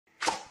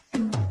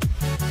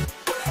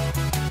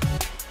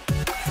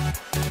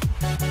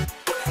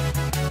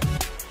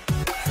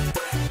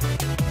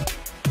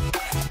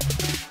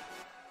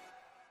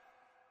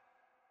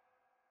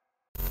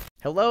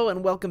Hello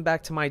and welcome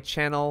back to my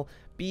channel.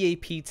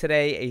 B.A.P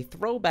today, a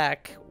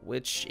throwback,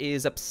 which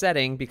is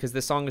upsetting because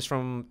this song is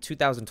from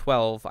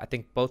 2012. I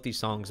think both these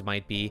songs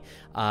might be.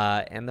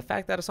 And the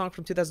fact that a song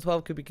from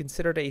 2012 could be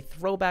considered a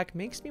throwback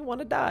makes me want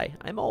to die.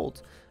 I'm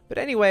old. But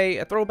anyway,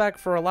 a throwback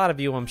for a lot of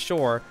you, I'm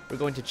sure. We're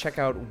going to check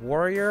out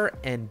Warrior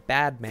and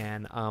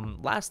Badman.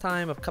 Last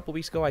time, a couple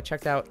weeks ago, I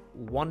checked out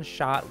One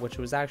Shot, which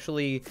was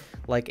actually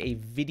like a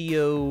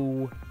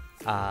video...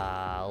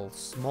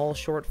 small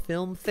short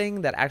film thing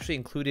that actually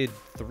included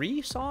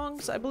 3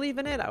 songs, I believe,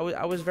 in it.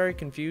 I was very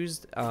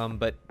confused,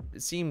 but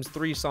it seems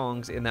 3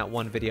 songs in that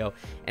one video,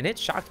 and it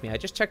shocked me. I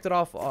just checked it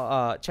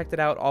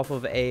out off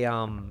of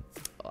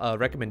a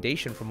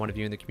recommendation from one of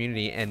you in the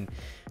community, and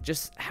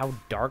just how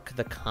dark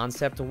the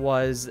concept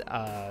was,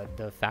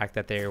 the fact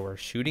that they were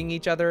shooting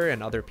each other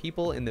and other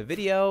people in the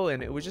video,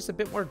 and it was just a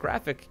bit more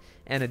graphic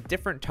and a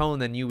different tone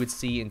than you would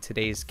see in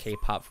today's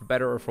K-pop, for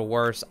better or for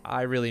worse.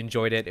 I really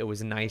enjoyed it. It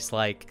was a nice,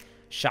 like,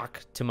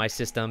 shock to my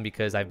system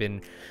because I've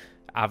been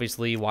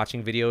obviously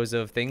watching videos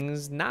of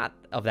things not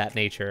of that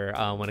nature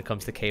when it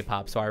comes to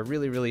K-pop, so I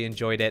really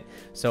enjoyed it.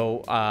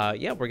 So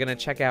yeah, we're gonna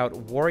check out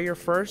Warrior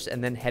first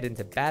and then head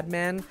into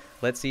Badman.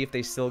 Let's see if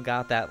they still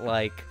got that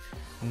like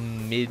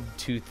mid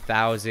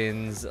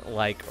 2000s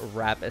like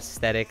rap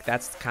aesthetic.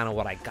 That's kind of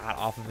what I got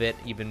off of it,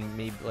 even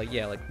maybe like,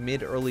 yeah, like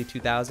mid early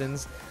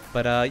 2000s.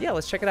 But yeah,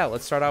 let's check it out.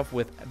 Let's start off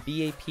with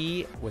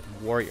B.A.P with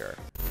Warrior.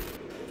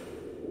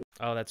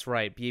 Oh, that's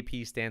right,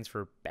 B.A.P stands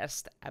for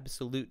Best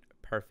Absolute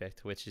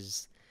Perfect, which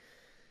is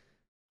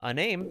a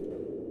name.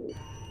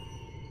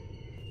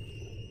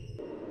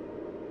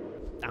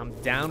 I'm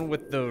down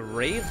with the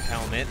rave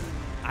helmet.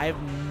 I have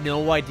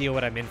no idea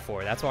what I'm in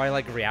for. That's why I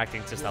like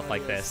reacting to stuff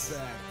like this.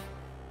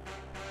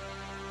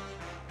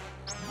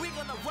 We're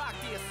gonna rock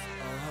this.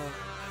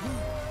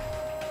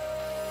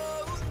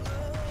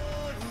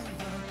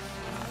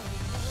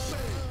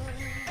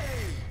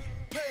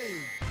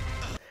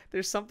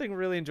 There's something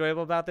really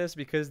enjoyable about this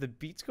because the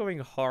beat's going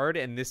hard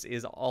and this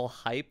is all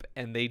hype,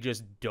 and they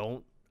just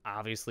don't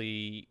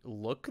obviously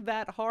look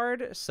that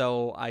hard,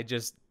 so I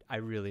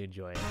really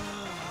enjoy it.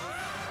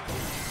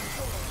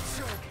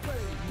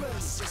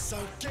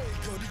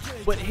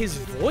 But his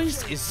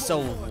voice is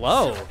so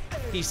low.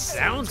 He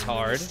sounds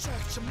hard.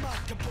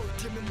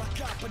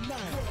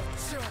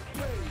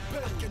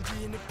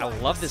 I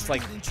love this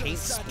like paint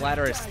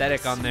splatter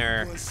aesthetic on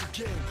their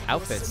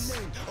outfits.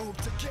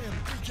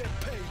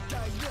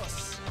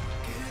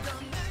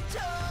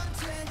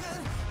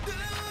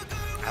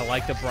 I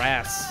like the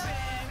brass.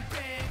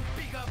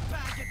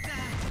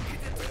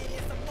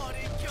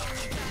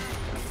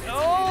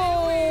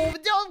 Oh,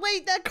 no,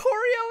 wait, that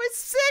choreo is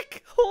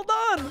sick. Hold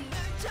on.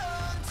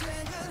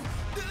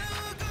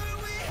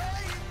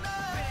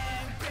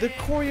 The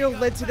choreo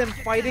led to them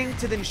fighting,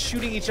 to then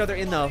shooting each other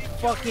in the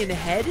fucking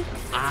head.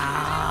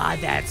 Ah,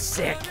 that's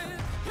sick.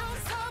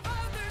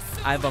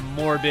 I have a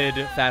morbid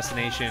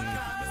fascination,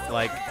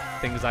 like,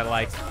 things I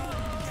like.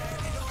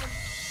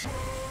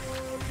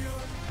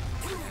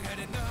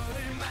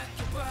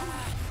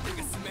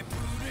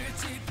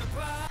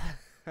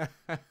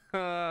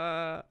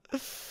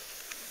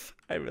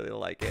 I really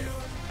like it.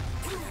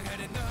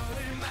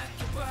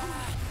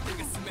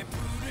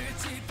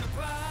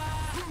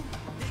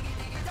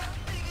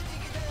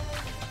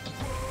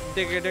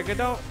 Digga digga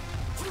don't.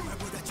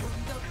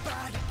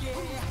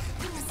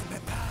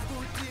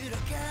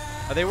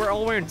 They were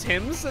all wearing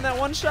Timbs in that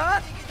one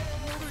shot?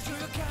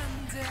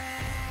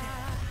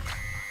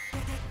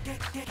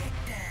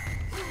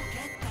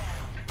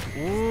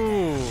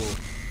 Ooh.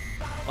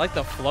 I like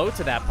the flow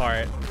to that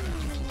part.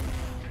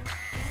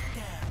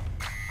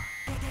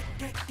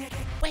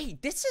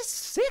 Wait, this is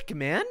sick,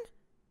 man.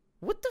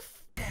 What the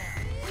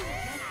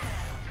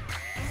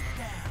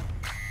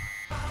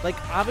like,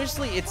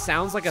 obviously it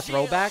sounds like a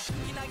throwback.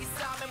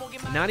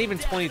 Not even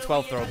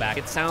 2012 throwback.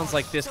 It sounds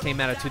like this came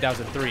out of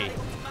 2003.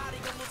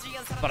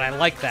 But I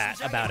like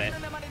that about it.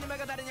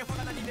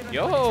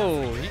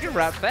 Yo, he can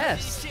rap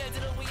fast.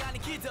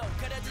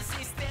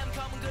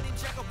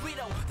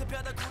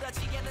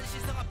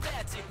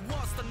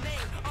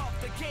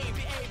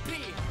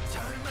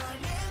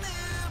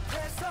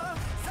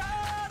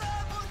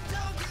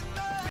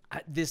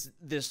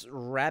 This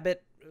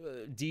rabbit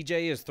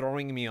DJ is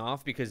throwing me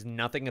off because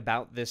nothing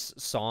about this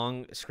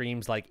song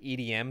screams like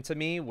EDM to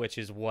me, which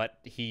is what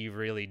he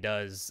really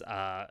does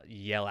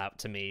yell out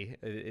to me.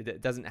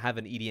 It doesn't have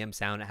an EDM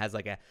sound. It has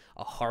like a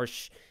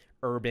harsh,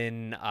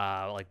 urban,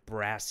 like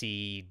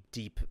brassy,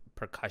 deep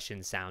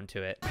percussion sound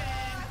to it.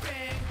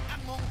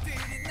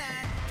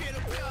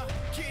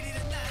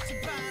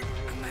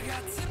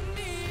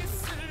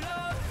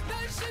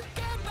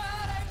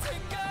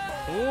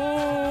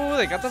 Ooh,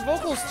 they got the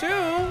vocals too.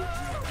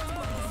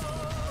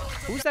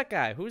 Who's that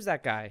guy? Who's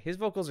that guy? His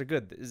vocals are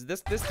good. Is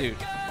this dude?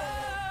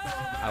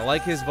 I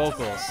like his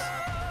vocals.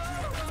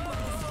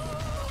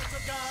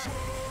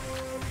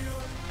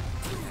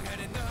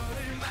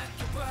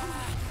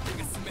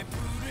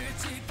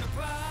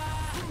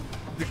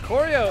 The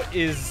choreo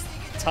is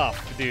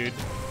tough, dude.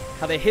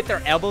 How they hit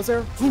their elbows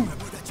there. Ooh,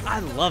 I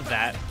love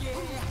that.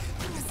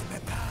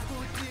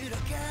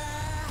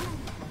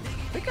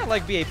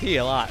 like B.A.P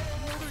a lot.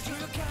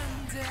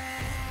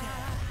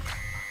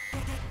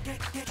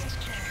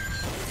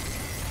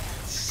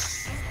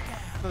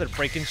 Another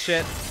breaking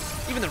shit.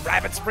 Even the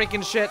rabbits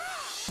breaking shit.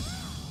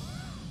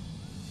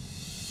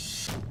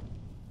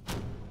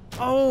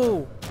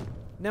 Oh,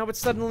 now it's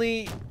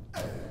suddenly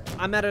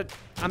I'm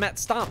at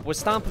Stomp. Was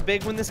Stomp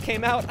big when this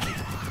came out?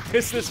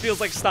 this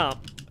feels like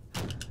Stomp.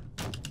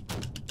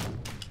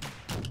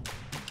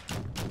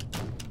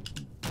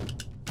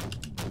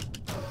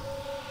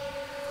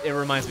 It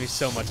reminds me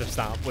so much of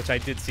Stomp, which I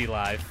did see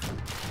live.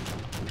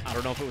 I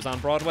don't know if it was on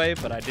Broadway,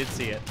 but I did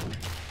see it.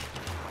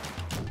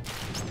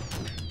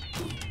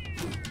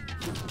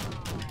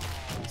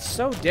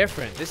 So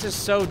different. This is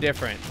so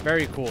different.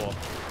 Very cool.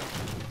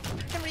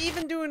 And we're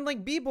even doing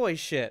like B-boy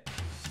shit.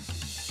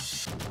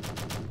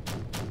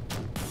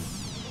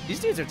 These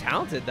dudes are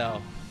talented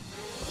though.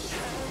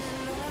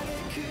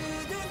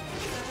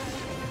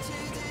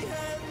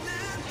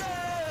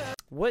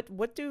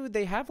 What do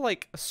they have,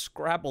 like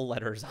Scrabble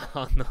letters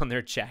on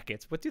their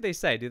jackets? What do they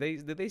say? Do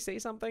they say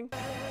something?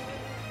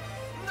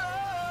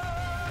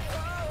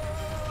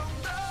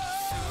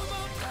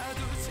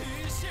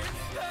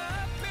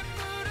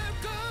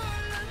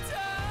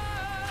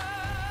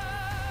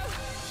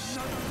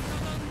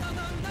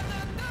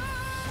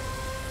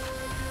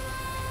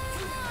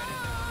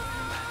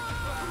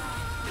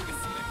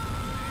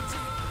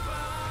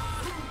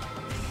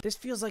 This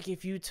feels like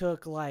if you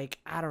took, like,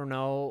 I don't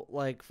know,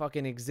 like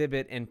fucking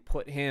Exhibit and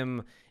put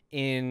him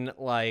in,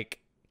 like,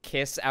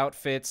 Kiss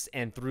outfits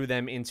and threw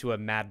them into a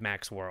Mad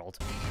Max world.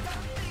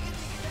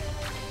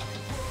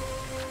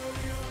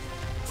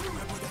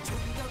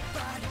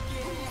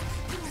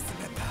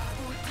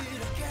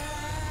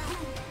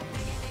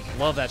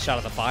 Love that shot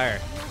of the fire.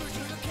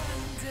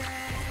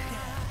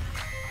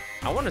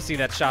 I want to see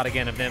that shot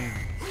again of them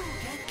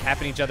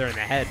capping each other in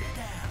the head.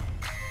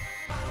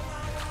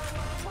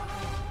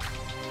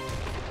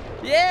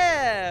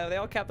 Yeah, they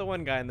all capped the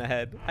one guy in the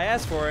head. I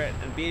asked for it,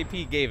 and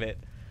B.A.P gave it.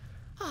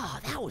 Ah,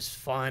 oh, that was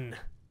fun.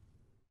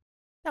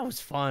 That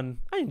was fun.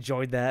 I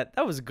enjoyed that.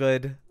 That was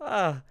good.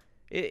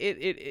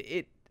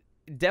 It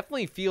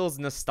definitely feels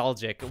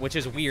nostalgic, which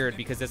is weird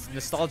because it's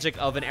nostalgic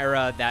of an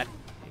era that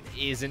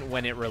isn't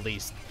when it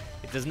released.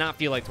 It does not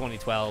feel like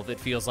 2012. It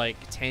feels like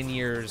 10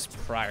 years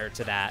prior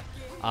to that.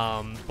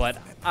 But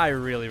I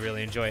really,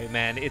 really enjoy it,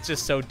 man. It's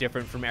just so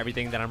different from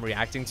everything that I'm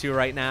reacting to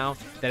right now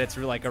that it's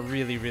like a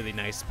really, really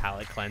nice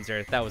palate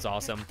cleanser. That was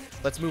awesome.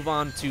 Let's move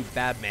on to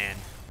Badman.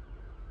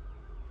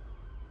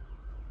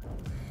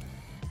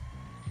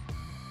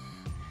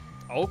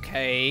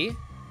 Okay.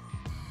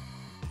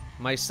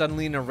 Am I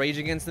suddenly in a Rage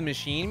Against the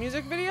Machine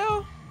music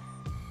video?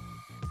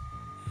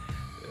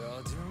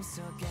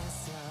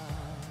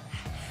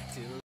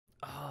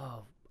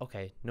 Oh,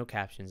 okay. No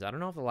captions. I don't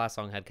know if the last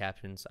song had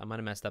captions. I might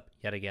have messed up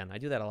yet again. I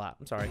do that a lot.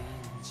 I'm sorry.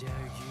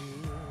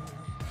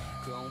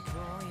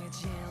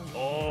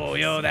 Oh,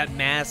 yo, that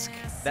mask.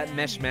 That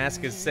mesh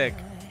mask is sick.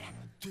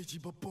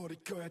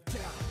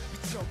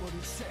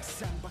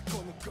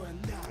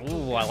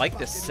 Ooh, I like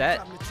this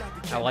set.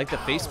 I like the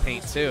face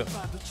paint too.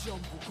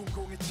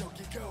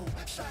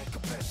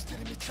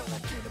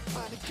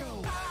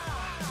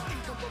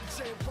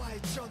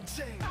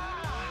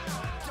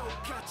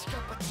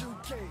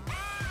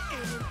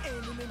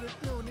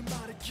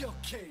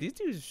 These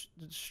dudes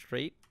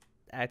straight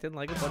acting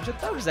like a bunch of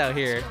thugs out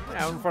here,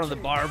 out in front of the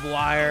barbed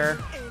wire.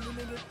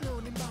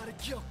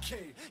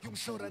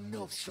 Is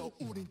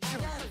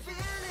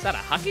that a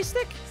hockey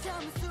stick?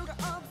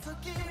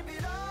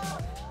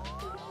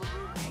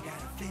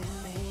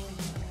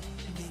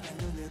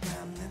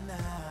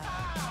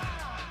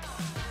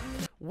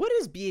 What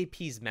is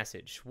B.A.P's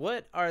message?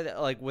 What are they,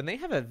 like, when they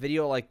have a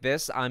video like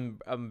this? I'm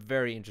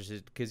very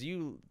interested because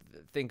you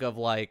think of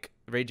like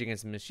Rage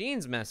Against the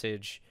Machine's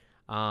message.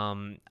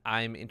 I'm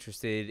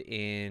interested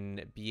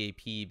in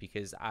B.A.P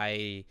because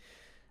I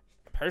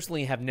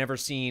personally have never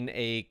seen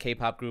a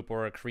K-pop group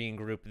or a Korean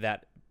group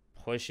that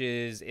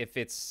pushes, if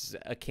it's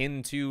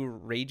akin to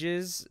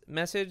Rage's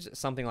message,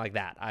 something like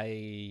that.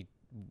 I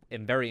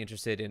am very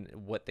interested in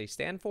what they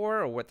stand for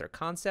or what their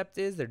concept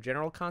is, their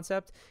general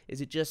concept.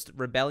 Is it just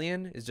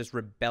rebellion? Is just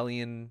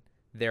rebellion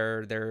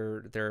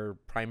their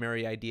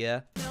primary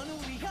idea?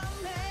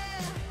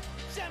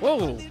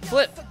 Whoa,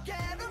 flip.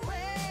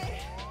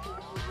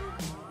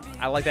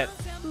 I like that.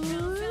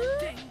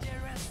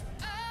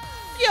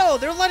 Yo,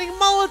 they're lighting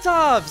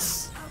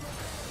Molotovs.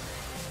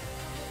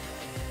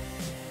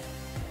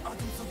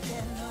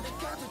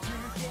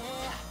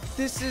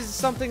 This is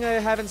something I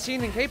haven't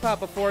seen in K-pop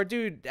before.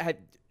 Dude,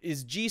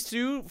 is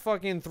Jisoo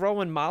fucking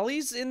throwing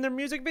mollies in their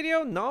music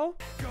video? No?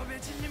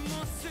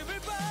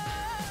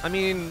 I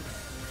mean,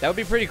 that would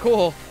be pretty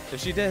cool if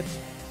she did.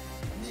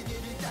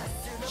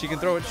 She can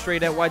throw it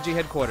straight at YG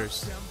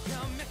headquarters.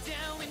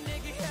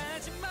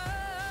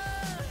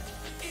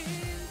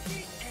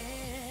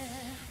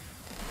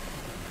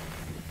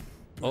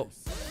 Oh.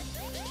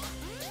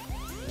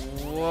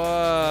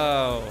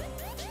 Whoa.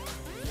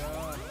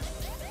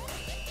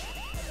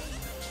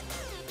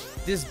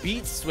 This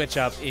beat switch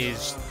up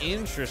is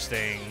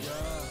interesting.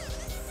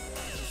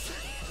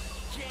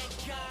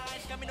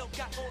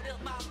 너가 오를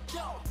맘도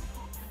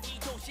이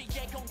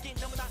도시의 공기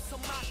너무나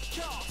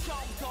숨막혀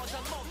처음부터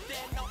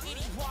잘못된 너 이리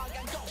와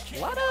간곡해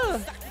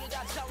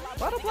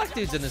Lot of black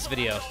dudes in this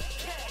video.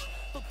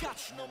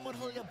 똑같이 눈물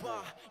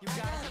흘려봐 You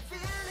got a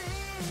feeling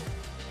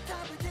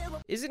답을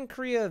대워 Isn't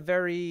Korea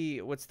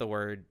very, what's the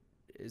word?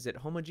 Is it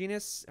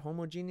homogeneous?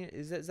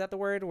 Is that the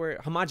word?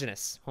 Where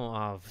homogeneous? Oh,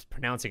 I was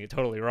pronouncing it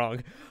totally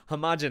wrong.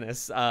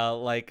 Homogeneous.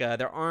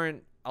 There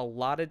aren't a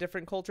lot of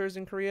different cultures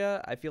in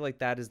Korea. I feel like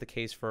that is the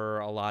case for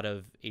a lot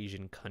of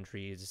Asian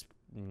countries.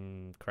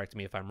 Correct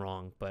me if I'm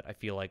wrong, but I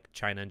feel like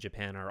China and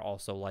Japan are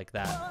also like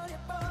that.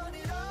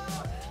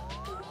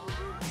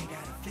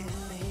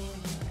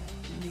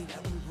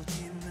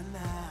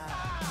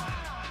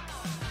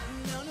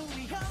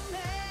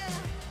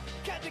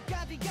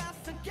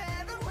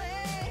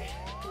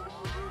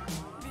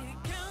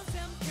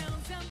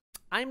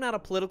 I'm not a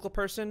political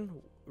person,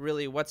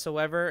 really,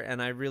 whatsoever,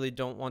 and I really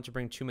don't want to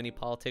bring too many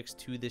politics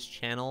to this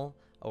channel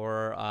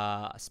or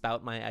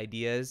spout my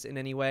ideas in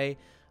any way,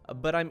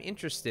 but I'm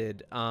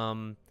interested.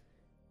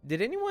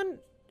 Did anyone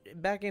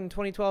back in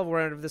 2012,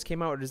 wherever this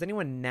came out, or does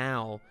anyone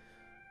now?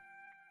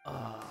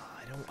 I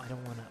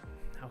don't want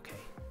to.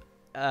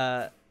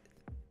 Okay.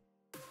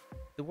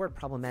 The word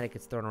problematic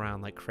gets thrown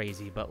around like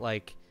crazy, but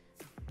like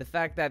the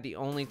fact that the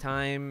only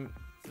time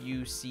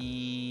you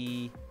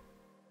see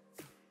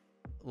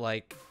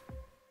like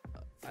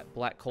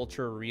black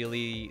culture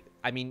really,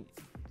 I mean,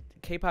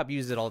 K-pop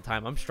uses it all the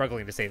time. I'm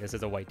struggling to say this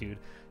as a white dude.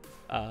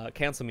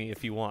 Cancel me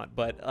if you want,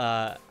 but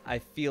I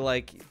feel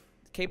like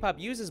K-pop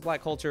uses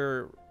black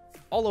culture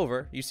all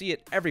over. You see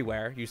it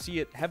everywhere. You see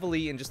it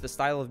heavily in just the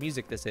style of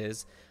music this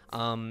is.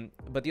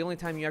 But the only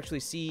time you actually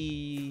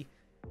see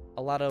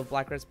a lot of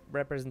black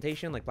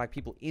representation, like black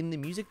people in the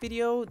music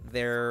video,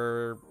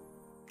 they're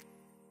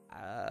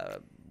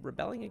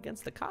rebelling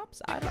against the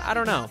cops. I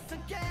don't know.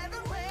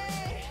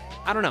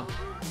 I don't know.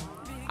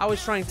 I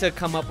was trying to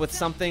come up with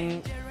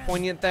something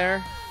poignant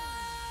there.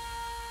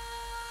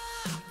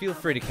 Feel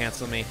free to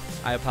cancel me.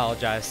 I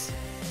apologize.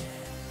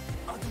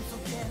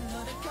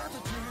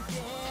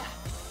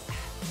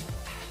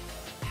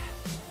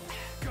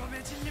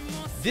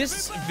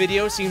 This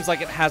video seems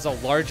like it has a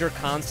larger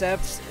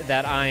concept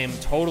that I am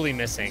totally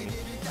missing.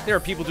 There are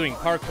people doing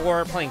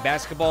parkour, playing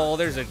basketball,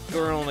 there's a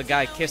girl and a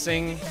guy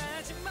kissing.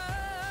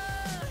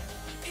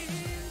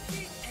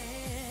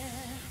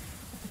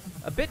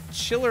 A bit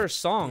chiller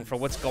song for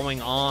what's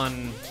going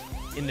on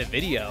in the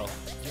video.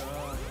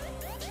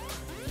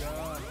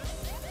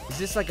 Is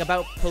this like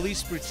about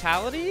police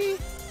brutality?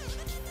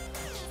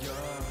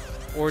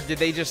 Or did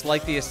they just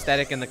like the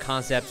aesthetic and the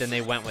concept and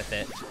they went with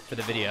it for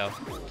the video?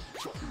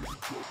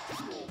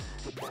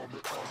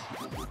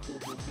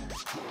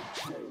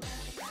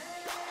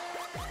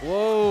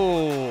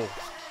 Whoa!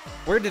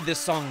 Where did this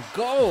song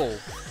go?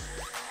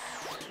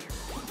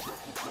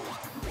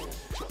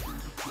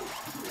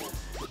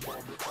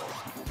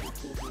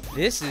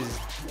 This is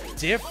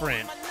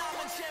different.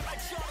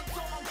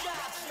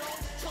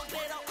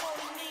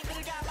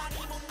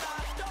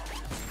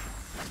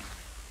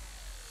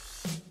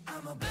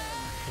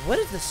 What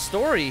is the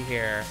story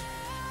here?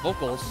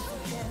 Vocals.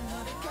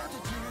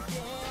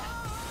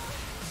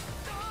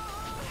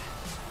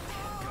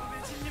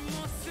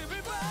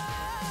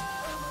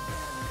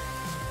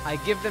 I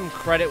give them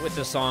credit with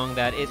the song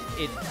that it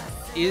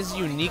is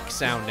unique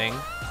sounding.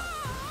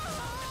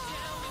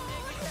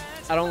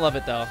 I don't love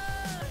it though.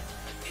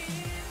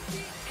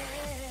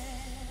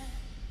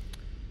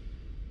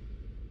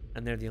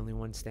 And they're the only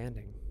ones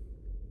standing.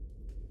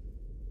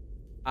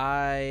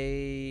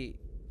 I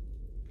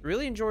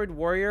really enjoyed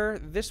Warrior.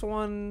 This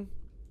one,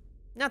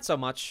 not so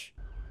much.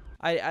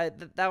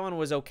 That one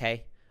was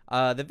okay.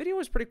 The video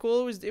was pretty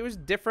cool. It was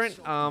different.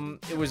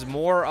 It was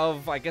more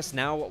of, I guess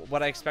now,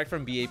 what I expect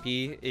from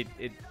B.A.P.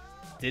 It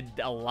did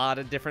a lot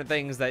of different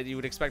things that you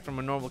would expect from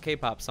a normal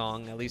K-pop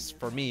song, at least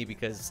for me,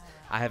 because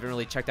I haven't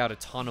really checked out a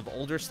ton of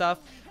older stuff.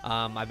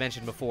 I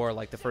mentioned before,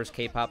 like the first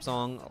K-pop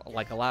song,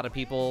 like a lot of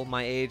people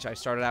my age, I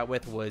started out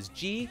with was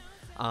G,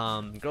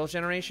 Girls'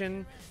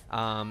 Generation,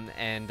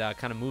 and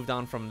kind of moved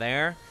on from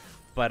there.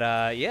 But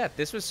yeah,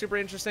 this was super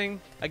interesting.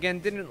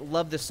 Again, didn't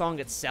love the song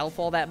itself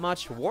all that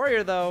much.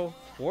 Warrior, though,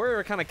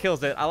 Warrior kind of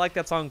kills it. I like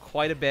that song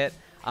quite a bit.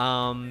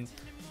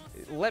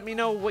 Let me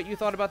know what you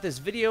thought about this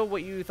video,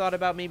 what you thought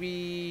about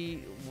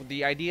maybe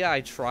the idea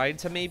I tried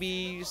to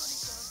maybe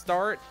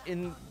start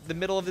in the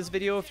middle of this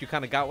video, if you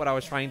kind of got what I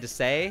was trying to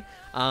say.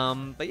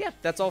 But yeah,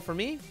 that's all for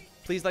me.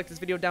 Please like this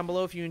video down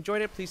below if you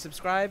enjoyed it. Please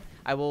subscribe.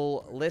 I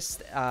will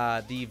list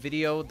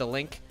the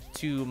link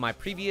to my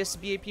previous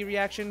B.A.P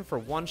reaction for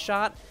one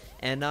shot.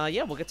 And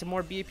yeah, we'll get to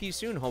more B.A.P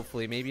soon,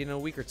 hopefully, maybe in a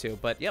week or two.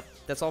 But yep,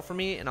 that's all for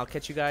me, and I'll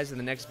catch you guys in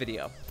the next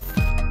video.